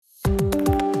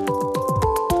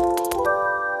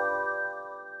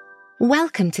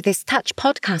Welcome to this Touch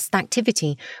podcast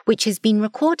activity, which has been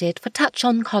recorded for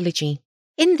touchONCOLOGY.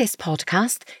 In this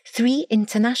podcast, 3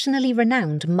 internationally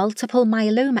renowned multiple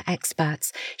myeloma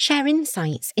experts share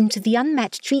insights into the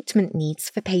unmet treatment needs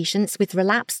for patients with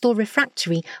relapsed or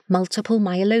refractory multiple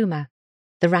myeloma,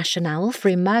 the rationale for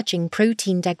emerging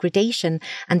protein degradation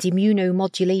and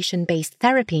immunomodulation-based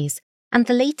therapies, and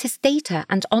the latest data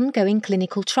and ongoing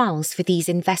clinical trials for these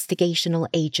investigational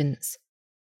agents.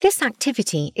 This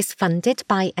activity is funded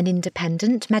by an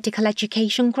independent medical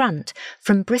education grant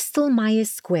from Bristol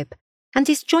Myers Squibb and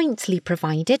is jointly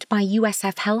provided by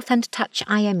USF Health and Touch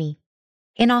IME.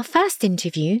 In our first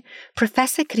interview,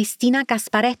 Professor Cristina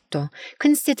Gasparetto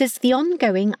considers the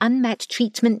ongoing unmet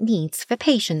treatment needs for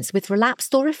patients with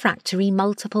relapsed or refractory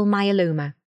multiple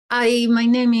myeloma. Hi, my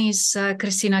name is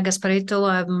Cristina Gasparetto.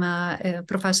 I'm a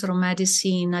professor of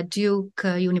medicine at Duke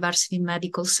University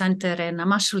Medical Center, and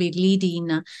I'm actually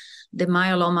leading the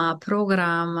myeloma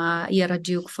program here at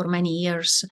Duke for many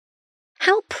years.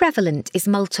 How prevalent is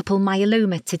multiple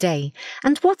myeloma today,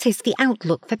 and what is the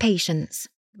outlook for patients?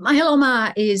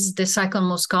 Myeloma is the second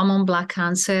most common blood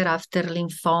cancer after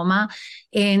lymphoma,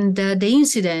 and the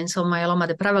incidence of myeloma,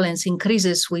 the prevalence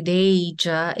increases with age,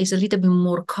 is a little bit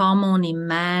more common in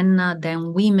men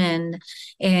than women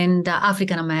and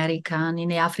African American, in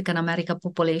the African American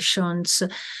populations.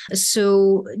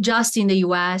 So just in the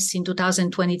US in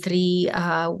 2023,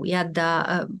 we had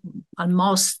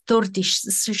almost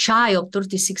shy of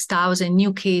 36,000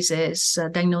 new cases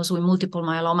diagnosed with multiple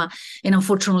myeloma, and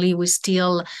unfortunately we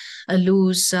still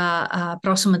lose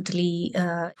approximately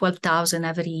 12,000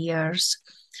 every year.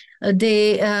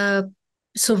 The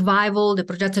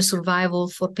projected survival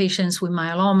for patients with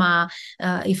myeloma,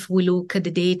 if we look at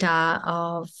the data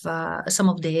of some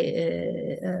of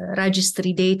the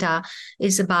registry data,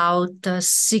 is about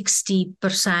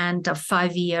 60% of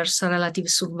 5 years relative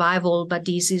survival, but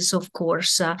this is, of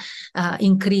course,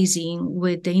 increasing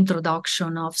with the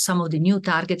introduction of some of the new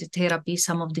targeted therapies,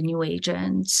 some of the new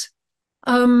agents.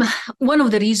 One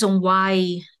of the reasons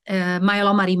why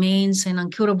myeloma remains an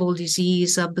incurable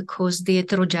disease because the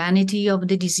heterogeneity of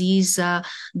the disease,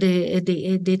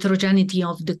 the heterogeneity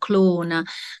of the clone.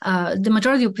 The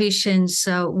majority of patients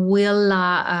will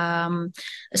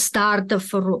start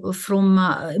from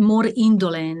a more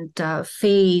indolent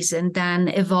phase and then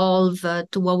evolve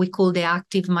to what we call the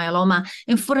active myeloma.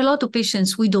 And for a lot of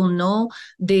patients, we don't know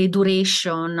the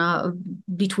duration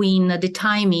between the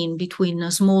timing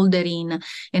between smoldering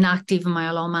and active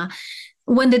myeloma.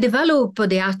 When they develop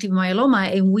the active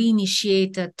myeloma and we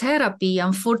initiate therapy,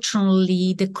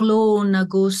 unfortunately, the clone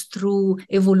goes through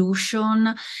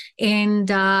evolution, and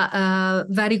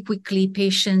very quickly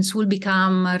patients will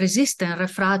become resistant,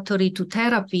 refractory to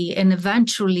therapy, and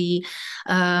eventually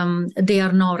they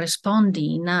are not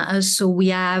responding. So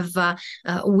we are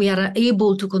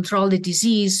able to control the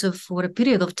disease for a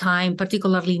period of time,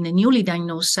 particularly in a newly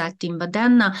diagnosed setting. But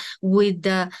then with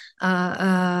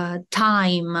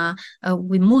time,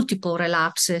 with multiple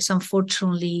relapses,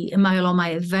 unfortunately,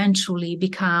 myeloma eventually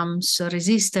becomes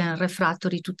resistant,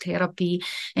 refractory to therapy,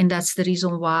 and that's the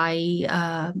reason why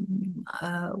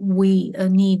we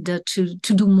need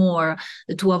to do more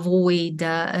to avoid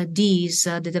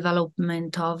the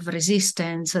development of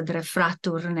resistance, the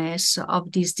refractoriness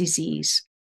of this disease.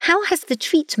 How has the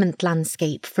treatment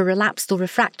landscape for relapsed or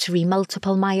refractory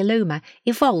multiple myeloma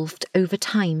evolved over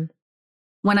time?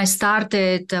 When I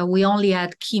started, we only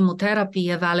had chemotherapy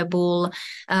available,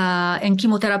 and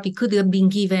chemotherapy could have been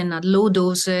given at low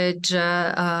dosage,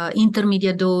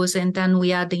 intermediate dose, and then we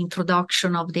had the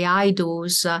introduction of the high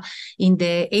dose in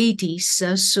the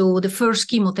 80s. So the first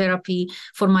chemotherapy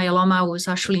for myeloma was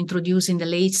actually introduced in the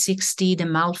late 60s, the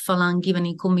melphalan given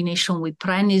in combination with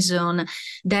prednisone.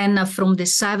 Then from the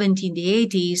 70s and the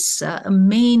 80s,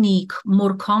 many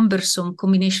more cumbersome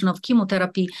combination of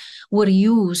chemotherapy were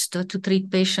used to treat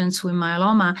patients with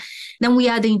myeloma. Then we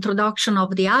had the introduction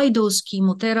of the high-dose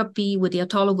chemotherapy with the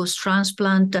autologous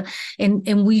transplant,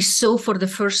 and we saw for the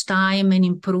first time an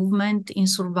improvement in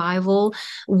survival.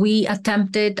 We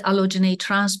attempted allogeneic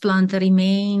transplant,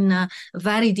 remain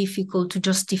very difficult to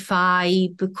justify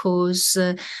because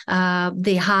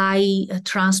the high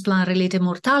transplant-related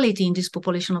mortality in this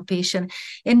population of patients.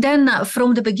 And then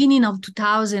from the beginning of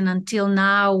 2000 until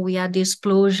now, we had the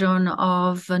explosion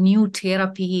of new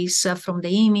therapies from from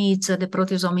the IMiDs, the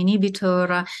proteasome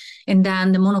inhibitor, and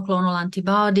then the monoclonal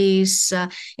antibodies,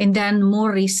 and then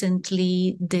more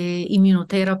recently, the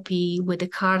immunotherapy with the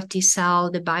CAR T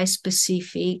cell, the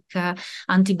bispecific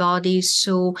antibodies.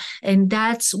 So, and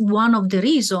that's one of the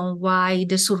reasons why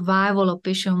the survival of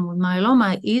patients with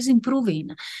myeloma is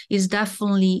improving, is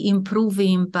definitely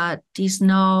improving, but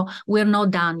we're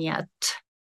not done yet.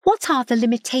 What are the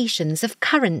limitations of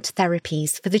current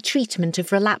therapies for the treatment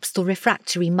of relapsed or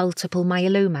refractory multiple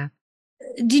myeloma?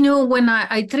 When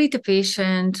I treat a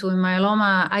patient with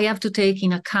myeloma, I have to take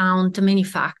in account many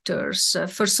factors.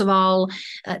 First of all,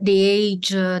 the age,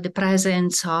 the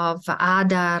presence of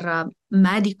other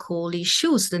medical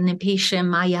issues that the patient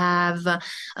might have,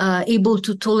 able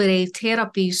to tolerate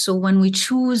therapy. So when we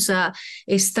choose a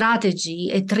strategy,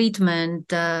 a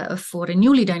treatment for a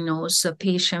newly diagnosed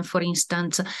patient, for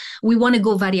instance, we want to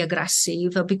go very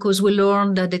aggressive because we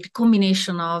learned that the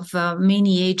combination of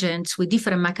many agents with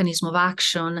different mechanisms of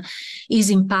action is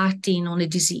impacting on the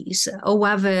disease.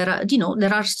 However,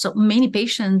 there are so many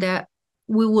patients that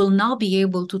we will not be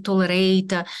able to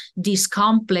tolerate this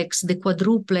complex, the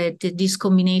quadruplet, this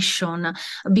combination,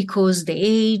 because the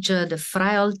age, the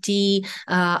frailty,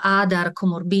 other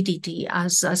comorbidity,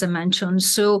 as I mentioned.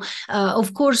 So,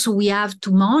 of course, we have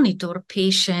to monitor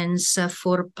patients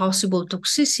for possible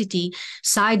toxicity,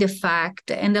 side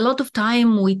effect, and a lot of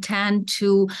time we tend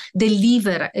to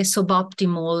deliver a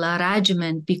suboptimal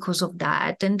regimen because of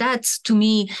that. And that's, to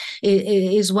me,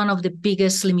 is one of the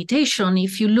biggest limitations.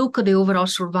 If you look at the overall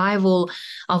survival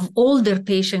of older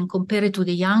patients compared to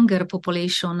the younger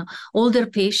population, older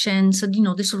patients,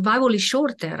 the survival is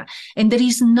shorter, and there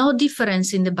is no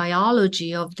difference in the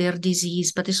biology of their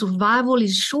disease, but the survival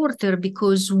is shorter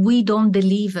because we don't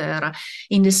deliver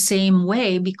in the same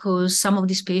way, because some of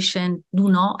these patients do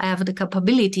not have the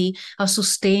capability of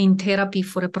sustained therapy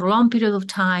for a prolonged period of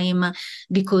time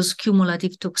because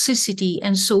cumulative toxicity,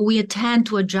 and so we tend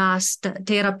to adjust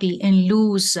therapy and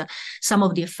lose some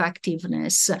of the effectiveness.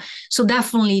 So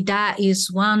definitely that is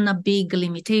one big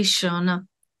limitation.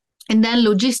 And then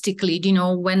logistically,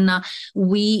 when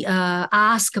we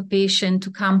ask a patient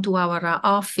to come to our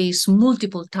office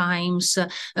multiple times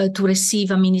to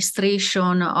receive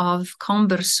administration of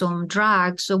cumbersome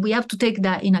drugs, so we have to take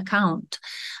that in account.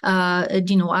 Are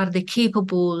they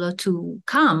capable to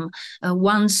come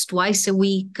once, twice a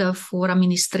week for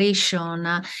administration?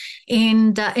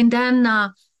 And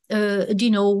then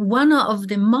one of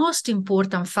the most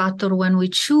important factors when we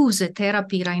choose a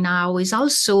therapy right now is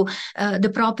also the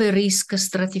proper risk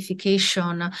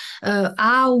stratification,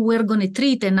 how we're going to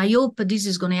treat, and I hope this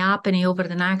is going to happen over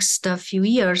the next few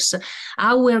years,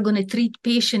 how we're going to treat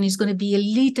patients is going to be a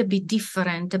little bit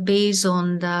different based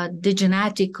on the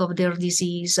genetic of their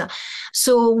disease.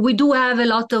 So we do have a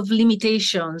lot of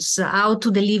limitations, how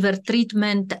to deliver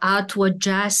treatment, how to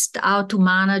adjust, how to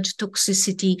manage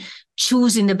toxicity,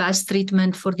 choosing the best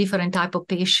treatment for different type of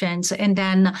patients, and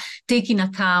then taking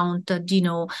account,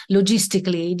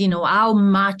 logistically, how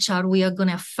much are we going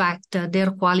to affect their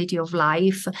quality of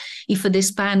life. If they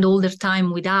spend all their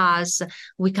time with us,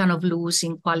 we kind of lose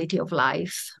in quality of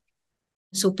life.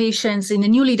 So patients in the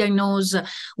newly diagnosed,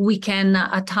 we can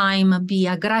at times be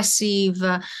aggressive.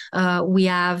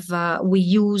 We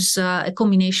use a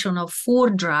combination of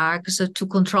 4 drugs to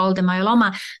control the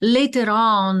myeloma. Later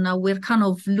on, we kind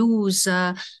of lose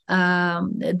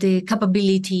the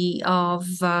capability of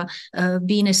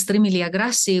being extremely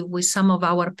aggressive with some of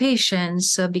our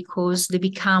patients because they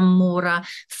become more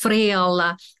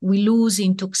frail. We lose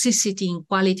in toxicity, in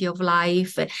quality of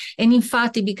life. And in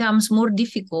fact, it becomes more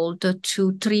difficult to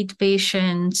treat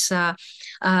patients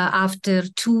after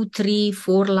 2, 3,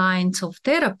 4 lines of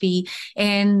therapy,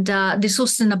 and the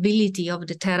sustainability of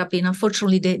the therapy. And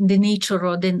unfortunately, the nature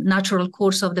or the natural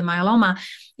course of the myeloma,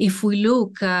 if we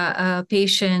look at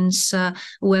patients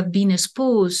who have been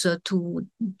exposed to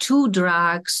 2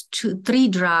 drugs, 3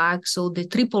 drugs, or the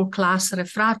triple class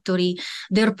refractory,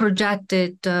 their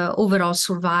projected overall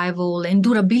survival and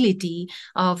durability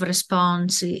of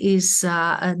response is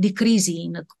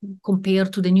decreasing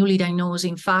compared to the newly diagnosed.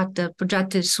 In fact, the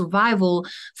projected survival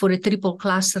for a triple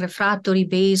class refractory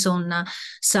based on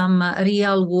some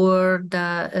real world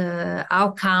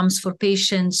outcomes for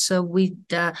patients with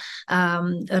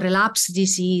relapsed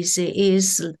disease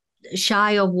is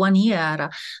shy of 1 year.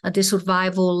 The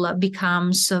survival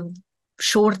becomes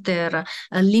shorter,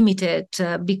 limited,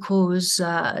 because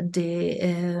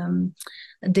the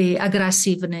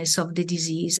aggressiveness of the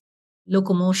disease.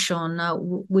 locomotion,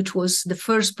 which was the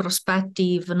first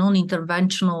prospective,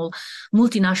 non-interventional,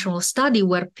 multinational study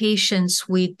where patients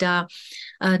with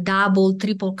double,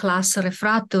 triple class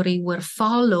refractory were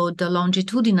followed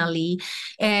longitudinally.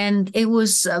 And it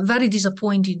was very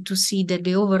disappointing to see that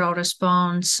the overall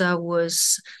response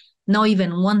was not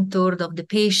even 1/3 of the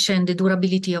patient. The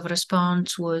durability of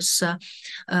response was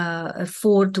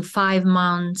 4 to 5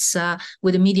 months,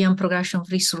 with a median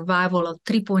progression-free survival of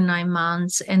 3.9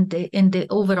 months, and the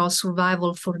overall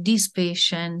survival for these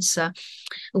patients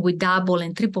with double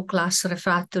and triple class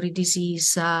refractory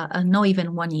disease, not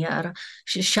even 1 year,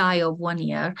 shy of 1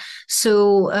 year.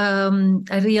 So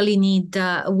I really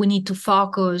we need to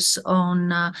focus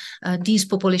on this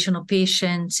population of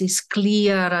patients. It's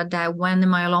clear that when the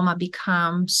myeloma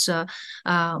becomes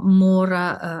more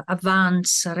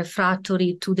advanced,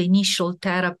 refractory to the initial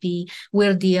therapy,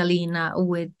 we're dealing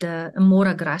with more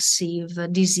aggressive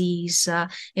disease,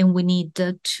 and we need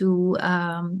to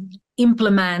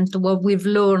implement what we've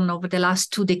learned over the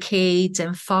last 2 decades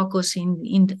and focus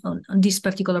on this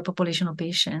particular population of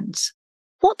patients.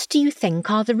 What do you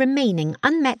think are the remaining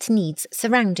unmet needs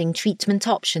surrounding treatment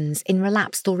options in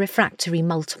relapsed or refractory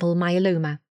multiple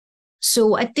myeloma?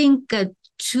 So I think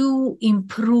to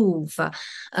improve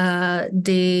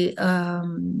the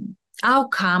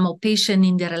outcome of patient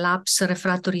in the relapse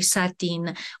refractory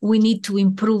setting, we need to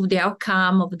improve the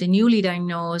outcome of the newly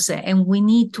diagnosed, and we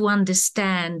need to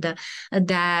understand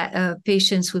that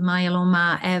patients with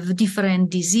myeloma have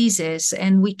different diseases,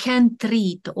 and we can't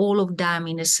treat all of them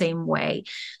in the same way.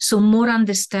 So more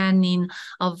understanding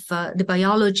of the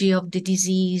biology of the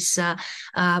disease,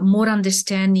 more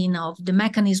understanding of the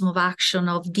mechanism of action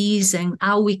of these, and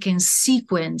how we can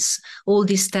sequence all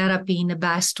this therapy in the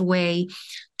best way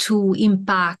to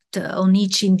impact on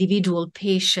each individual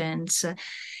patient.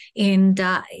 And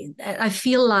I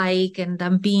feel like, and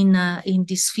I've been in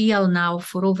this field now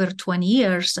for over 20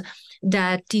 years,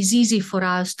 that it's easy for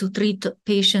us to treat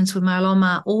patients with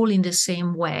myeloma all in the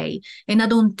same way. And I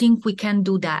don't think we can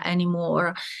do that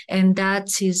anymore. And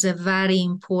that is a very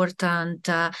important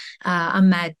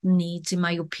unmet need, in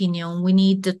my opinion. We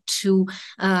need to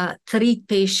treat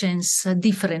patients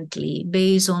differently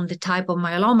based on the type of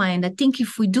myeloma. And I think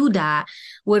if we do that,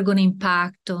 we're going to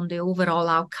impact on the overall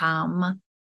outcome.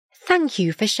 Thank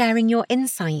you for sharing your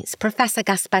insights, Professor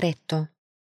Gasparetto.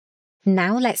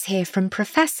 Now let's hear from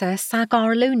Professor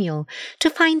Sagar Lonial to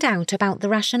find out about the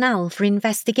rationale for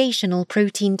investigational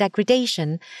protein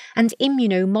degradation and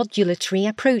immunomodulatory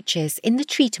approaches in the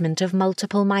treatment of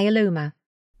multiple myeloma.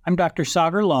 I'm Dr.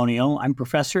 Sagar Lonial. I'm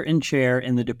Professor and Chair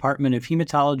in the Department of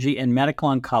Hematology and Medical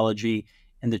Oncology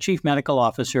and the Chief Medical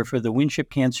Officer for the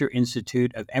Winship Cancer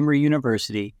Institute of Emory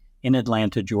University in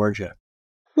Atlanta, Georgia.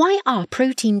 Why are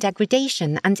protein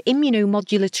degradation and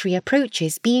immunomodulatory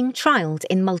approaches being trialed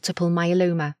in multiple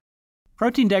myeloma?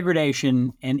 Protein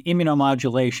degradation and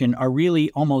immunomodulation are really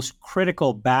almost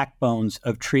critical backbones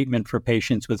of treatment for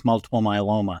patients with multiple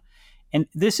myeloma. And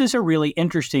this is a really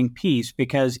interesting piece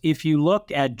because if you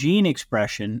looked at gene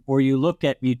expression or you looked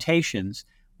at mutations,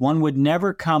 one would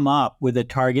never come up with a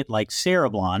target like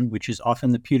cereblon, which is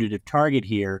often the putative target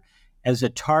here, as a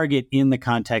target in the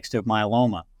context of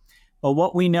myeloma. But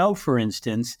what we know, for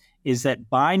instance, is that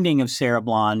binding of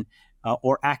cereblon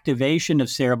or activation of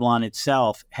cereblon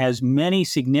itself has many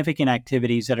significant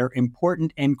activities that are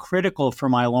important and critical for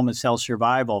myeloma cell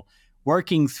survival,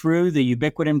 working through the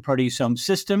ubiquitin proteasome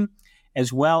system,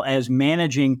 as well as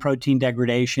managing protein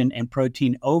degradation and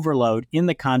protein overload in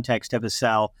the context of a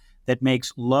cell that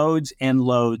makes loads and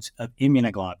loads of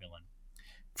immunoglobulin.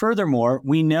 Furthermore,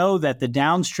 we know that the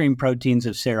downstream proteins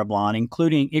of cereblon,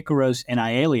 including Ikaros and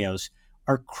Aelios,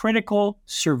 are critical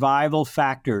survival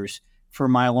factors for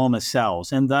myeloma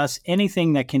cells, and thus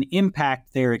anything that can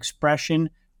impact their expression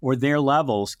or their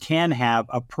levels can have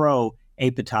a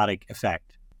pro-apoptotic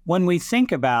effect. When we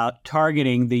think about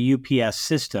targeting the UPS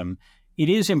system, it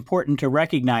is important to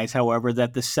recognize, however,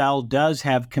 that the cell does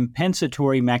have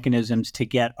compensatory mechanisms to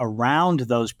get around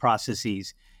those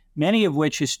processes, many of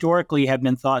which historically have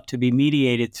been thought to be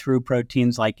mediated through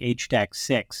proteins like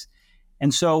HDAC6.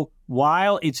 And so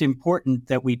while it's important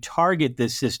that we target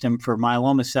this system for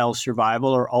myeloma cell survival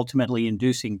or ultimately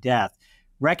inducing death,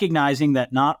 recognizing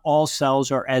that not all cells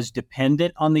are as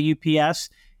dependent on the UPS,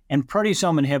 and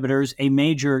proteasome inhibitors, a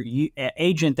major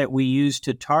agent that we use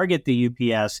to target the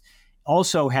UPS,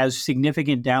 also has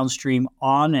significant downstream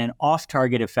on and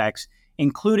off-target effects,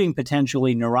 including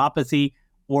potentially neuropathy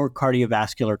or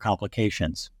cardiovascular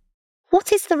complications.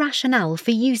 What is the rationale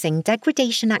for using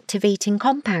degradation-activating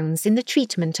compounds in the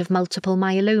treatment of multiple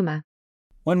myeloma?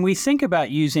 When we think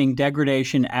about using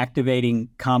degradation-activating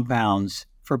compounds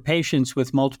for patients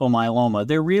with multiple myeloma,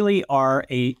 there really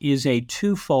is a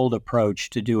twofold approach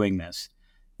to doing this.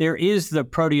 There is the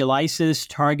proteolysis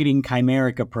targeting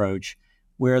chimeric approach,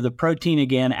 where the protein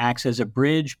again acts as a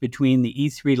bridge between the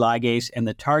E3 ligase and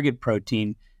the target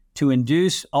protein to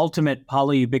induce ultimate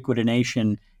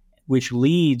polyubiquitination, which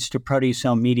leads to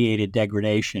proteasome-mediated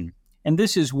degradation. And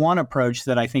this is one approach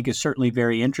that I think is certainly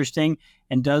very interesting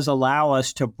and does allow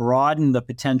us to broaden the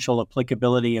potential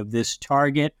applicability of this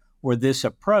target or this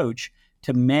approach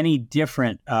to many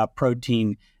different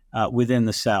protein within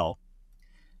the cell.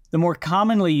 The more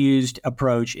commonly used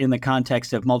approach in the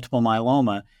context of multiple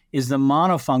myeloma is the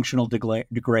monofunctional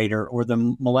degrader or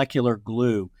the molecular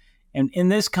glue. And in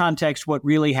this context, what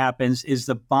really happens is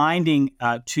the binding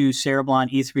to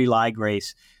cereblon E3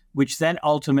 ligase, which then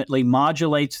ultimately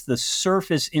modulates the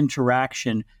surface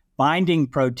interaction binding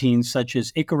proteins such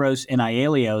as Ikaros and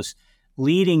Aiolos,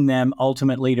 leading them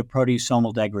ultimately to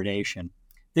proteasomal degradation.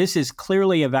 This is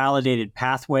clearly a validated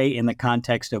pathway in the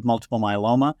context of multiple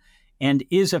myeloma and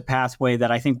is a pathway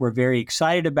that I think we're very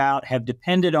excited about, have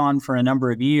depended on for a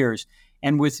number of years,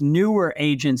 and with newer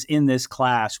agents in this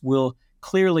class, we'll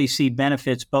clearly see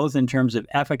benefits both in terms of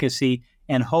efficacy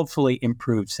and hopefully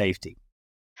improved safety.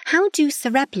 How do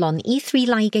cereblon E3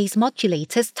 ligase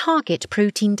modulators target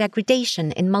protein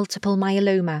degradation in multiple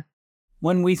myeloma?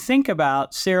 When we think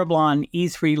about cereblon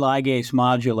E3 ligase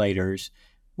modulators,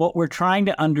 what we're trying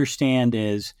to understand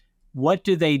is what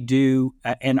do they do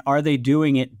and are they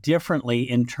doing it differently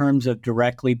in terms of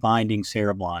directly binding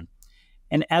cereblon?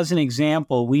 And as an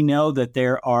example, we know that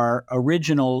there are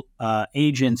original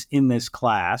agents in this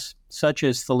class, such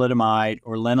as thalidomide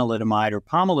or lenalidomide or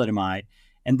pomalidomide,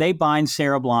 and they bind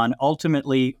cereblon,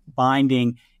 ultimately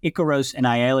binding Ikaros and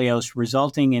Aiolos,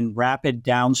 resulting in rapid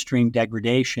downstream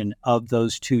degradation of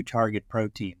those two target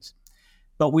proteins.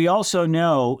 But we also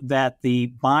know that the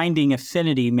binding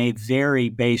affinity may vary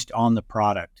based on the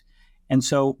product. And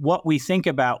so what we think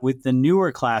about with the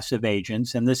newer class of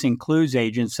agents, and this includes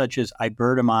agents such as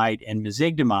iberdomide and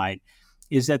mezigdomide,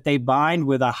 is that they bind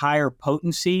with a higher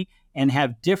potency and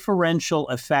have differential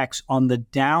effects on the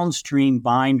downstream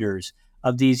binders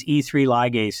of these E3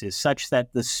 ligases, such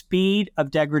that the speed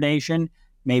of degradation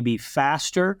may be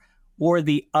faster or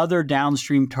the other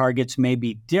downstream targets may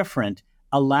be different,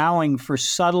 allowing for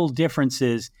subtle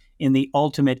differences in the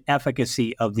ultimate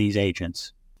efficacy of these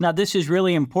agents. Now, this is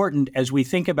really important as we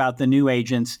think about the new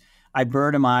agents,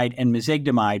 iberdomide and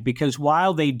mezigdomide, because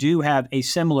while they do have a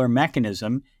similar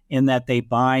mechanism in that they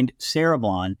bind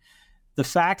cereblon, the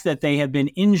fact that they have been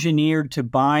engineered to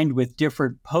bind with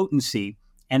different potency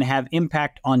and have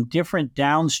impact on different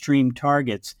downstream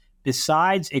targets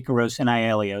besides Ikaros and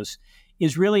Aiolos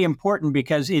is really important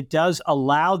because it does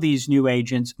allow these new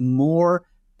agents more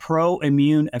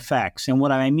pro-immune effects. And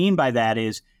what I mean by that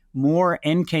is more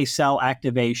NK cell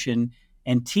activation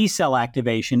and T cell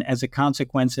activation as a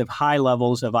consequence of high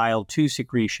levels of IL-2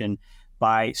 secretion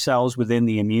by cells within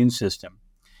the immune system.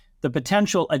 The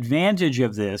potential advantage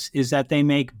of this is that they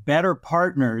make better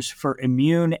partners for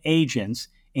immune agents,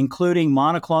 including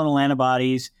monoclonal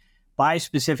antibodies,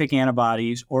 bispecific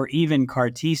antibodies, or even CAR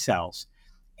T cells.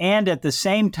 And at the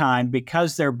same time,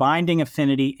 because their binding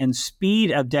affinity and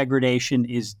speed of degradation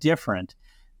is different,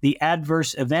 the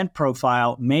adverse event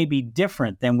profile may be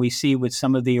different than we see with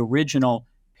some of the original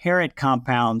parent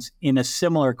compounds in a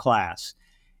similar class.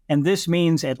 And this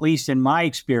means, at least in my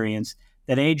experience,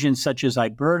 that agents such as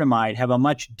iberdomide have a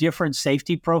much different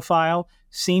safety profile,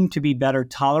 seem to be better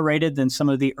tolerated than some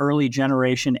of the early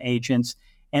generation agents,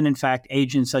 and in fact,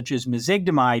 agents such as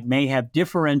mezigdomide may have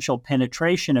differential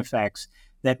penetration effects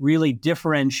that really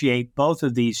differentiate both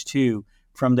of these two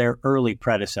from their early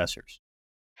predecessors.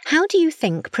 How do you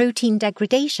think protein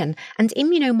degradation and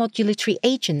immunomodulatory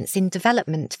agents in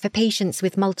development for patients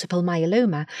with multiple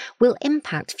myeloma will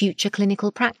impact future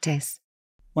clinical practice?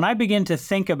 When I begin to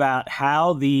think about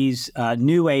how these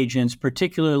new agents,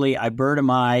 particularly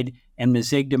iberdomide and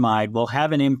mezigdomide, will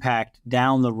have an impact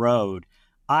down the road,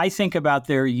 I think about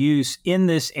their use in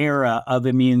this era of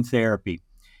immune therapy.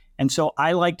 And so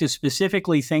I like to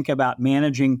specifically think about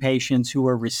managing patients who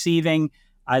are receiving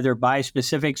either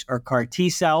bispecifics or CAR T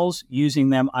cells, using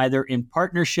them either in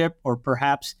partnership or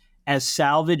perhaps as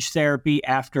salvage therapy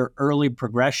after early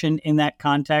progression in that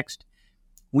context.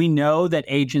 We know that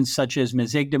agents such as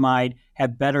mezigdomide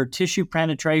have better tissue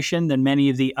penetration than many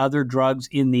of the other drugs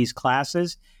in these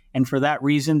classes, and for that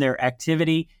reason, their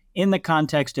activity in the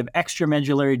context of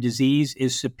extramedullary disease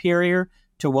is superior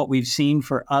to what we've seen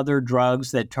for other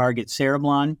drugs that target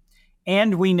cereblon.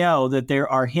 And we know that there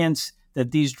are hints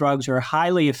that these drugs are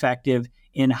highly effective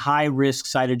in high-risk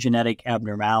cytogenetic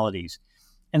abnormalities.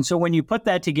 And so when you put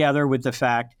that together with the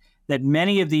fact that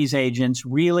many of these agents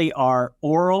really are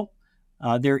oral,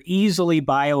 they're easily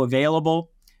bioavailable,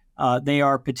 they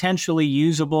are potentially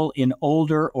usable in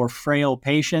older or frail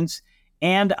patients,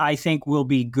 and I think will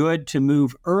be good to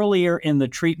move earlier in the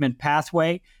treatment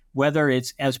pathway, whether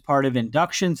it's as part of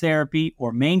induction therapy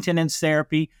or maintenance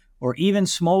therapy or even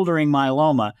smoldering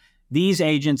myeloma. These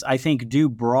agents, I think, do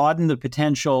broaden the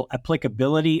potential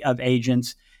applicability of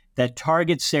agents that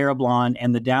target cereblon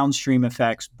and the downstream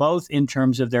effects, both in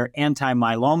terms of their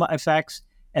anti-myeloma effects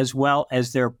as well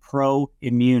as their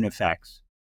pro-immune effects.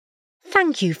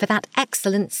 Thank you for that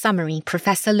excellent summary,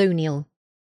 Professor Lonial.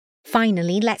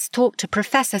 Finally, let's talk to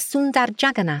Professor Sundar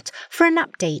Jagannath for an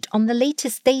update on the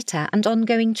latest data and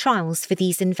ongoing trials for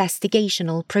these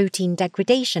investigational protein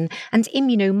degradation and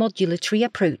immunomodulatory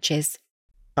approaches.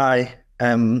 I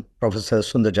am Professor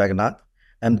Sundar Jagannath.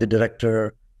 I'm the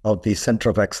director of the Center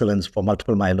of Excellence for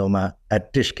Multiple Myeloma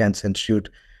at Tisch Cancer Institute,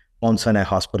 Mount Sinai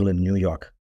Hospital in New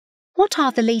York. What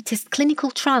are the latest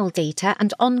clinical trial data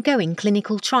and ongoing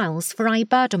clinical trials for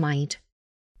iberdomide?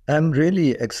 I'm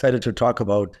really excited to talk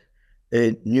about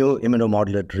a new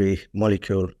immunomodulatory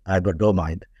molecule,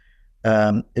 iberdomide.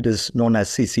 It is known as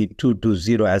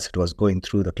CC220 as it was going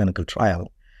through the clinical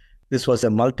trial. This was a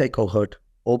multi-cohort,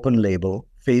 open-label,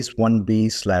 phase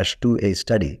 1b/2a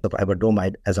study of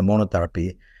iberdomide as a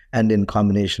monotherapy and in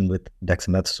combination with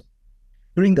dexamethasone.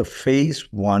 During the phase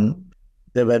 1,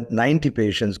 there were 90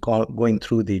 patients going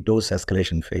through the dose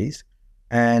escalation phase,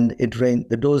 and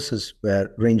the doses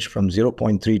ranged from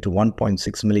 0.3 to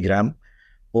 1.6 milligram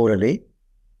orally,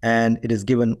 and it is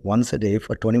given once a day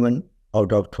for 21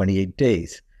 out of 28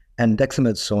 days, and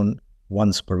dexamethasone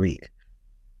once per week.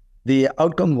 The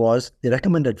outcome was the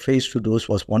recommended phase 2 dose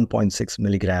was 1.6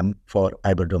 milligram for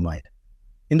iberdomide.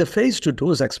 In the phase 2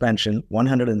 dose expansion,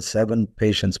 107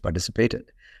 patients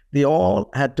participated. They all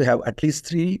had to have at least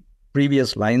 3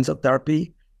 previous lines of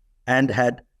therapy and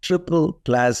had triple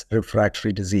class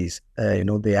refractory disease.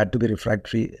 They had to be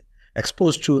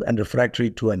exposed to and refractory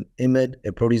to an IMiD,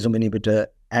 a proteasome inhibitor,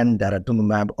 and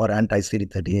daratumumab or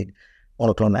anti-CD38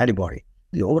 monoclonal antibody.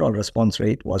 The overall response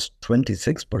rate was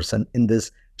 26% in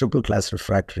this triple class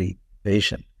refractory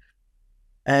patient.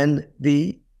 And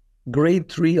the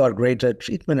grade 3 or greater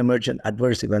treatment emergent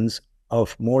adverse events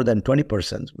of more than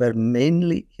 20% were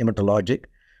mainly hematologic,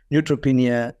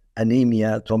 neutropenia,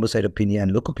 anemia, thrombocytopenia,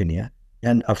 and leukopenia,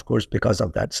 and of course, because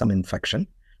of that, some infection.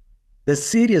 The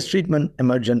serious treatment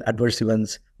emergent adverse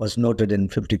events was noted in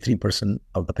 53%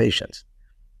 of the patients.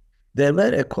 There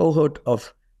were a cohort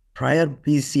of prior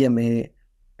BCMA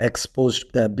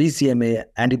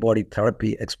antibody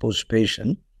therapy exposed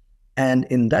patient, and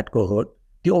in that cohort,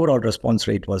 the overall response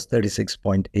rate was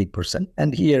 36.8%.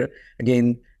 And here,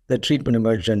 again, the treatment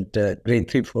emergent grade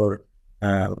 3-4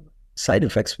 side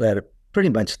effects were pretty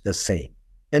much the same.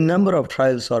 A number of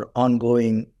trials are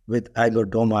ongoing with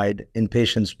iberdomide in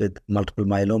patients with multiple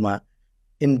myeloma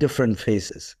in different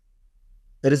phases.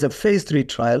 There is a phase 3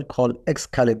 trial called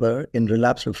Excalibur in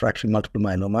relapsed refractory multiple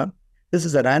myeloma. This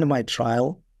is a randomized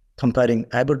trial comparing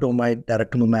iberdomide,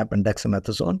 daratumumab, and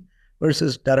dexamethasone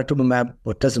versus daratumumab,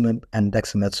 bortezomib, and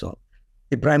dexamethasone.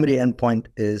 The primary endpoint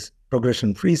is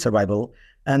progression-free survival,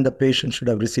 and the patient should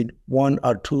have received 1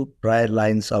 or 2 prior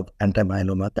lines of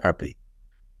anti-myeloma therapy.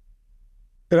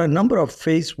 There are a number of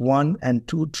phase 1 and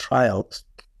 2 trials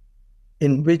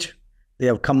in which they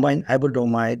have combined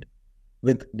iberdomide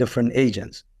with different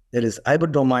agents. There is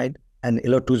iberdomide and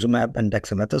elotuzumab and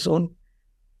dexamethasone,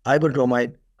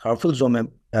 iberdomide,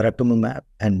 carfilzomib, daratumumab,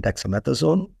 and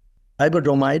dexamethasone,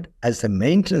 iberdomide as a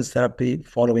maintenance therapy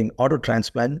following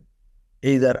autotransplant,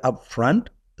 either up front,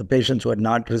 the patients who had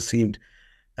not received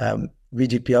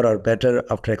VGPR or better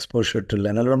after exposure to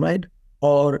lenalidomide,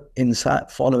 or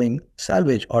following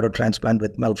salvage autotransplant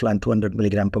with melphalan 200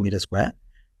 milligram per meter square.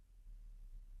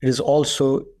 It is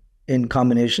also in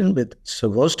combination with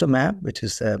cevostamab, which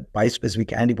is a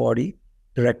bispecific antibody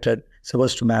directed.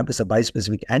 Cevostamab is a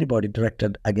bispecific antibody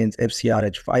directed against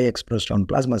FcRH5 expressed on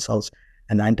plasma cells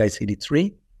and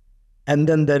anti-CD3. And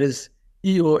then there is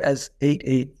EOS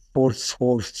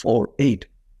 884448,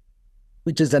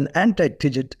 which is an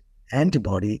anti-TIGIT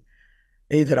antibody,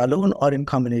 either alone or in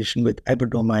combination with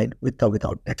iberdomide with or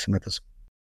without dexamethasone.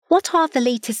 What are the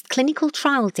latest clinical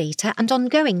trial data and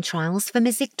ongoing trials for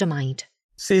mezigdomide?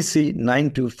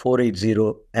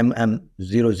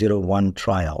 CC92480MM001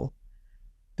 trial.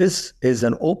 This is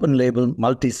an open-label,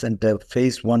 multi-center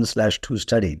phase 1/2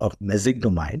 study of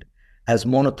mezigdomide as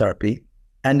monotherapy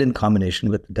and in combination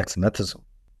with dexamethasone.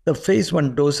 The phase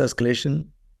 1 dose escalation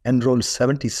enrolled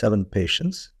 77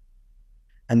 patients,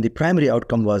 and the primary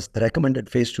outcome was the recommended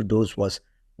phase 2 dose was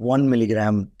 1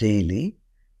 milligram daily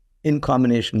in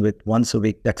combination with once a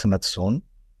week dexamethasone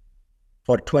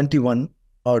for 21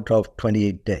 out of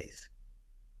 28 days.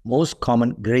 Most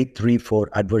common grade 3-4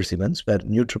 adverse events were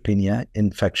neutropenia,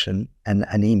 infection, and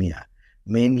anemia,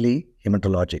 mainly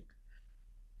hematologic.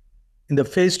 In the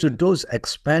phase 2 dose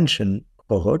expansion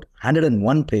cohort,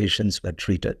 101 patients were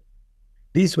treated.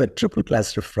 These were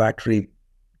triple-class refractory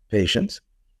patients.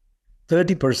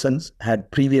 30% had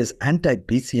previous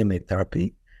anti-BCMA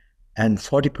therapy, and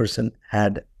 40%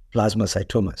 had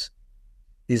plasmacytomas.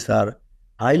 These are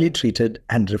highly treated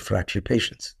and refractory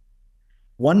patients.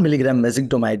 1 milligram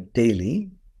mezigdomide daily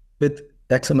with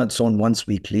dexamethasone once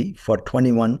weekly for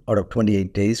 21 out of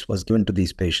 28 days was given to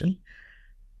these patients,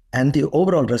 and the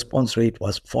overall response rate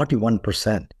was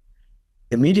 41%.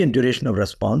 The median duration of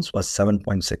response was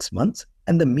 7.6 months,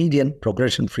 and the median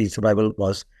progression-free survival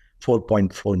was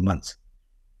 4.4 months.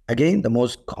 Again, the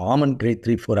most common grade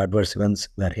 3-4 adverse events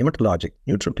were hematologic,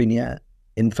 neutropenia,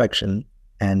 infection,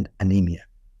 and anemia.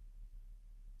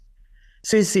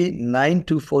 CC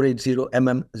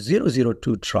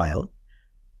 92480MM002 trial.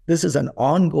 This is an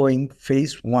ongoing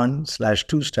phase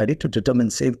 1/2 study to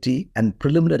determine safety and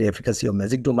preliminary efficacy of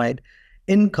mezigdomide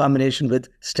in combination with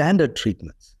standard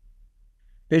treatments.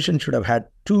 Patients should have had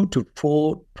 2 to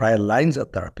 4 prior lines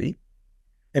of therapy,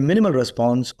 a minimal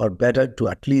response or better to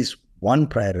at least one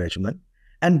prior regimen,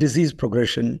 and disease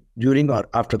progression during or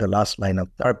after the last line of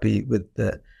therapy with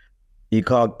the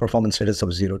ECOG performance status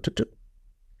of 0 to 2.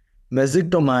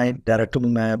 Mezigdomide,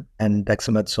 daratumumab, and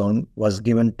dexamethasone was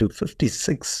given to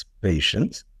 56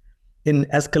 patients in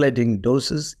escalating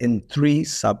doses in 3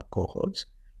 sub-cohorts.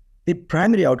 The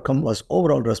primary outcome was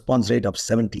overall response rate of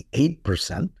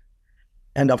 78%.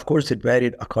 And of course, it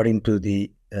varied according to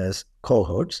the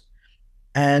cohorts.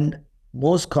 And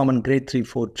most common grade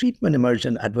 3-4 treatment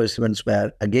emergent adverse events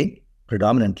were, again,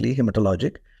 predominantly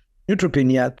hematologic,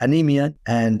 neutropenia, anemia,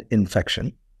 and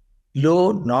infection.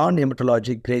 Low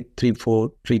non-hematologic grade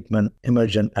 3-4 treatment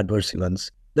emergent adverse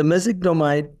events. The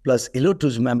mezigdomide plus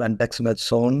elotuzumab and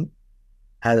dexamethasone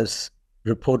has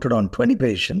reported on 20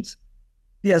 patients.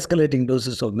 The escalating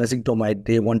doses of mezigdomide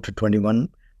day 1 to 21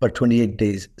 per 28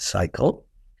 days cycle.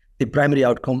 The primary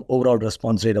outcome, overall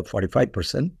response rate of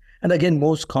 45%. And again,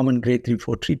 most common grade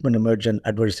 3-4 treatment emergent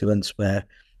adverse events were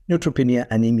neutropenia,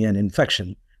 anemia, and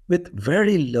infection, with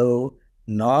very low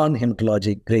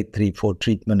non-hematologic grade 3-4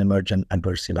 treatment emergent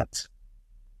adverse events.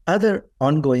 Other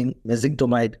ongoing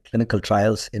mezigdomide clinical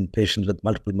trials in patients with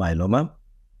multiple myeloma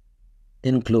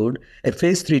include a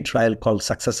phase 3 trial called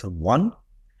Successor-1.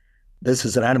 This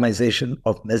is a randomization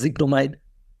of mezigdomide,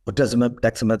 bortezomib,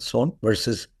 dexamethasone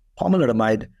versus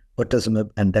pomalidomide,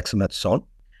 bortezomib, and dexamethasone.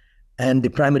 And the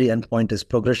primary endpoint is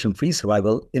progression-free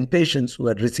survival in patients who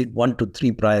had received 1 to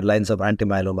 3 prior lines of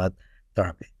anti-myeloma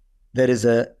therapy. There is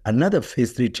another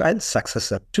phase 3 trial,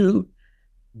 Successor-2.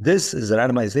 This is a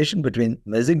randomization between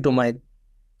mezigdomide,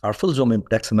 carfilzomib,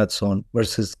 dexamethasone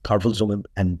versus carfilzomib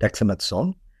and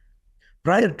dexamethasone.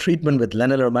 Prior treatment with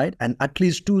lenalidomide and at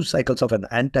least 2 cycles of an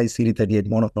anti-CD38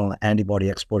 monoclonal antibody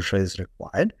exposure is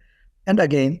required. And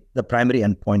again, the primary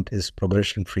endpoint is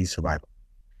progression-free survival.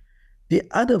 The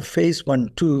other phase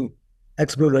 1/2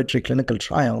 exploratory clinical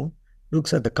trial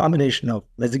looks at the combination of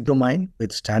mezigdomide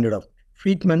with standard of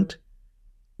treatment,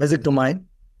 mezigdomide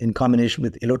in combination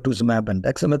with elotuzumab and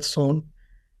dexamethasone,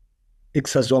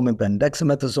 ixazomib and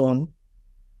dexamethasone,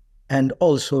 and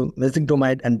also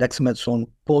mezigdomide and dexamethasone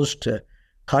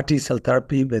post-CAR T-cell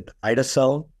therapy with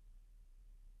ide-cel,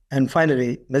 and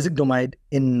finally, mezigdomide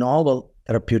in novel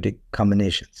therapeutic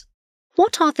combinations.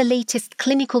 What are the latest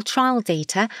clinical trial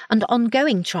data and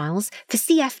ongoing trials for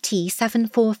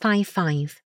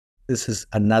CFT7455? This is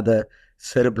another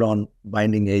cereblon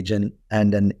binding agent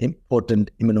and an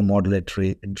important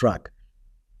immunomodulatory drug.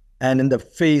 And in there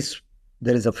is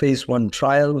a phase 1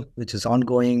 trial which is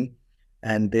ongoing,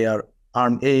 and they are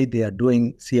Arm A, they are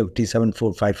doing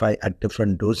CFT7455 at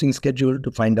different dosing schedule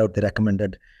to find out the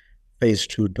recommended phase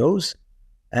 2 dose.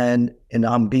 And in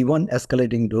Arm B1,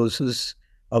 escalating doses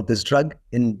of this drug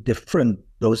in different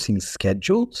dosing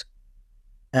schedules.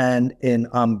 And in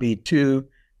Arm B2,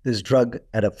 this drug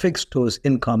at a fixed dose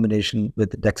in combination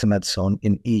with dexamethasone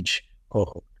in each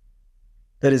cohort.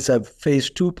 There is a phase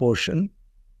 2 portion.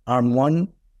 Arm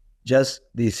 1, just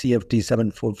the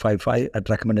CFT7455 at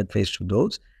recommended phase 2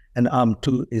 dose. And Arm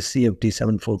 2 is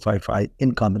CFT7455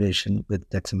 in combination with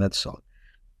dexamethasone.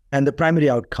 And the primary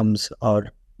outcomes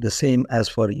are the same as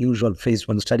for usual phase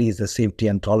 1 studies, the safety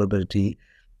and tolerability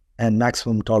and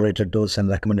maximum tolerated dose and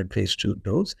recommended phase 2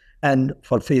 dose. And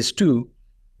for phase 2,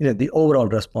 the overall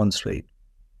response rate,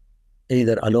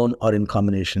 either alone or in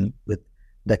combination with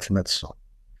dexamethasone.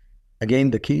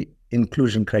 Again, the key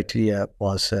inclusion criteria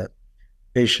was a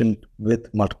patient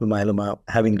with multiple myeloma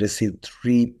having received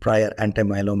 3 prior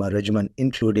anti-myeloma regimen,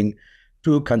 including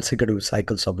 2 consecutive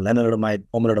cycles of lenalidomide,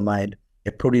 pomalidomide,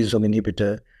 a proteasome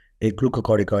inhibitor, a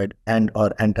glucocorticoid, and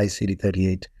or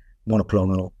anti-CD38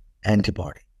 monoclonal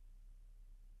antibody.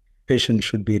 Patient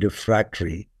should be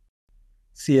refractory.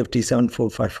 CFT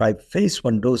 7455 phase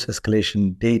 1 dose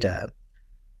escalation data.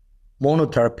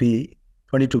 Monotherapy,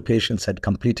 22 patients had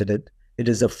completed it. It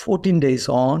is a 14 days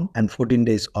on and 14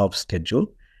 days off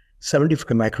schedule.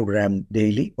 75 microgram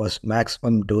daily was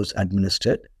maximum dose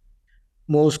administered.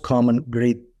 Most common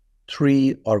grade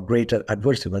 3 or greater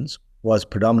adverse events was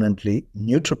predominantly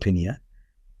neutropenia.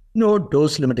 No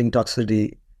dose-limiting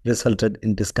toxicity resulted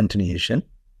in discontinuation.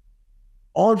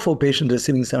 All 4 patients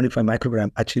receiving 75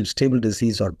 microgram achieved stable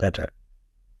disease or better.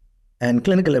 And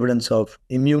clinical evidence of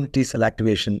immune T-cell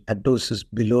activation at doses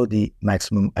below the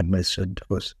maximum administered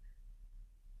dose.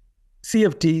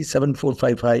 CFT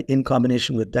 7455 in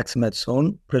combination with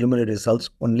dexamethasone, preliminary results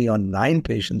only on 9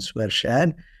 patients were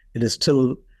shared. It is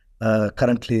still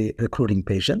currently recruiting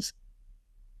patients.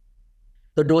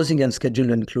 The dosing and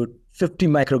schedule include 50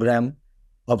 microgram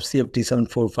of CFT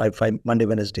 7455 Monday,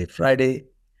 Wednesday, Friday,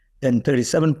 then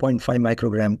 37.5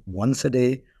 microgram once a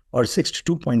day, or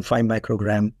 62.5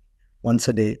 microgram once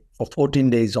a day for 14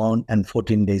 days on and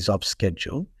 14 days off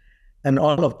schedule, and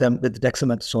all of them with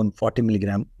dexamethasone 40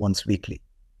 milligram once weekly.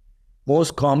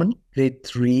 Most common grade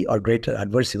 3 or greater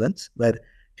adverse events were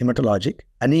hematologic,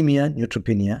 anemia,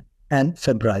 neutropenia, and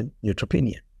febrile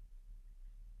neutropenia.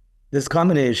 This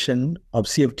combination of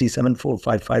CFT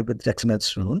 7455 with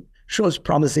dexamethasone shows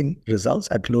promising results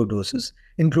at low doses,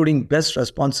 including best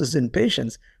responses in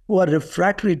patients who are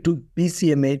refractory to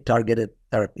BCMA-targeted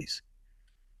therapies.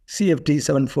 CFT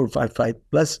 7455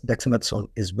 plus dexamethasone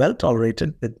is well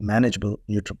tolerated with manageable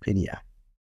neutropenia.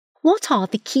 What are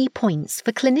the key points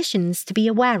for clinicians to be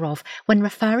aware of when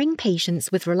referring patients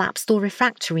with relapsed or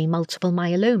refractory multiple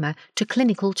myeloma to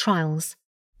clinical trials?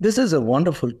 This is a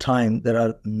wonderful time. There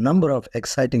are a number of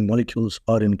exciting molecules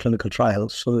are in clinical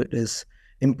trials, so it is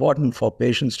important for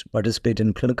patients to participate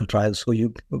in clinical trials so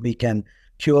we can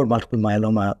cure multiple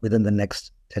myeloma within the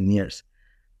next 10 years.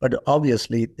 But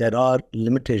obviously, there are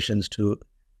limitations to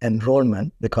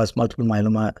enrollment because multiple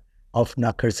myeloma often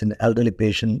occurs in elderly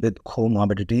patients with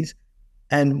comorbidities,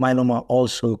 and myeloma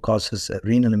also causes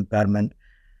renal impairment.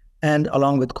 And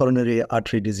along with coronary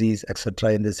artery disease,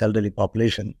 etc., in this elderly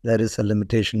population, there is a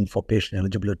limitation for patient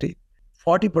eligibility.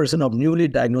 40% of newly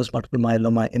diagnosed multiple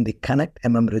myeloma in the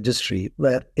CONNECT-MM registry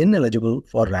were ineligible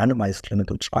for randomized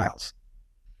clinical trials.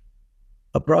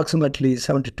 Approximately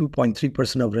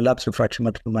 72.3% of relapsed refractory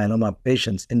multiple myeloma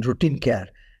patients in routine care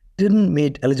didn't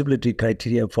meet eligibility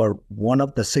criteria for one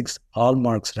of the 6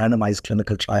 hallmarks randomized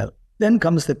clinical trial. Then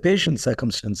comes the patient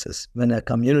circumstances. When a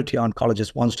community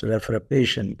oncologist wants to refer a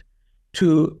patient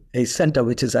to a center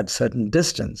which is at certain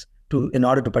distance in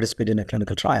order to participate in a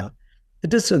clinical trial, the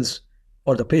distance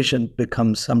for the patient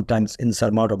becomes sometimes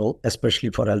insurmountable, especially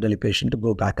for elderly patient to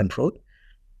go back and forth,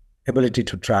 ability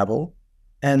to travel,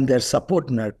 and their support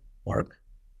network.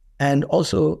 And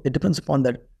also, it depends upon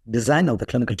the design of the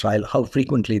clinical trial, how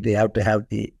frequently they have to have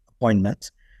the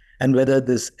appointments, and whether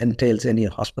this entails any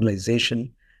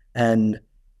hospitalization, and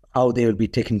how they will be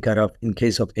taken care of in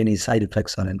case of any side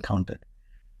effects are encountered.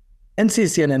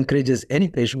 NCCN encourages any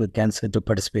patient with cancer to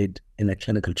participate in a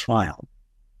clinical trial.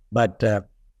 But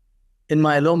in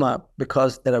myeloma,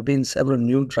 because there have been several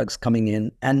new drugs coming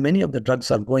in, and many of the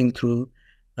drugs are going through,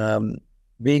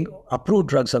 being approved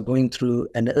drugs are going through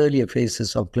an earlier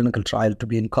phases of clinical trial to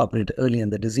be incorporated early in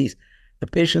the disease, the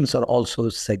patients are also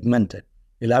segmented.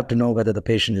 You'll have to know whether the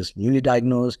patient is newly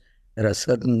diagnosed. There are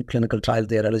certain clinical trials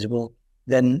they are eligible.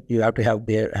 Then you have to have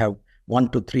 1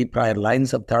 to 3 prior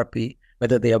lines of therapy,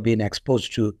 whether they have been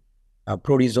exposed to a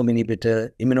proteasome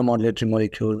inhibitor, immunomodulatory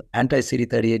molecule,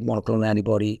 anti-CD38 monoclonal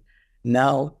antibody,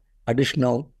 now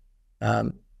additional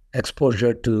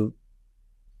exposure to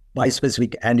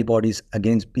bispecific antibodies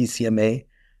against BCMA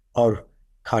or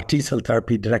CAR T-cell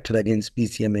therapy directed against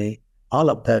BCMA. All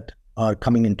of that are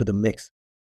coming into the mix.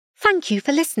 Thank you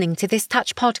for listening to this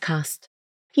Touch podcast.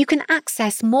 You can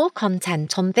access more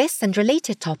content on this and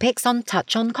related topics on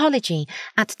Touch Oncology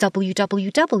at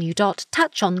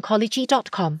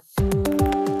www.touchoncology.com.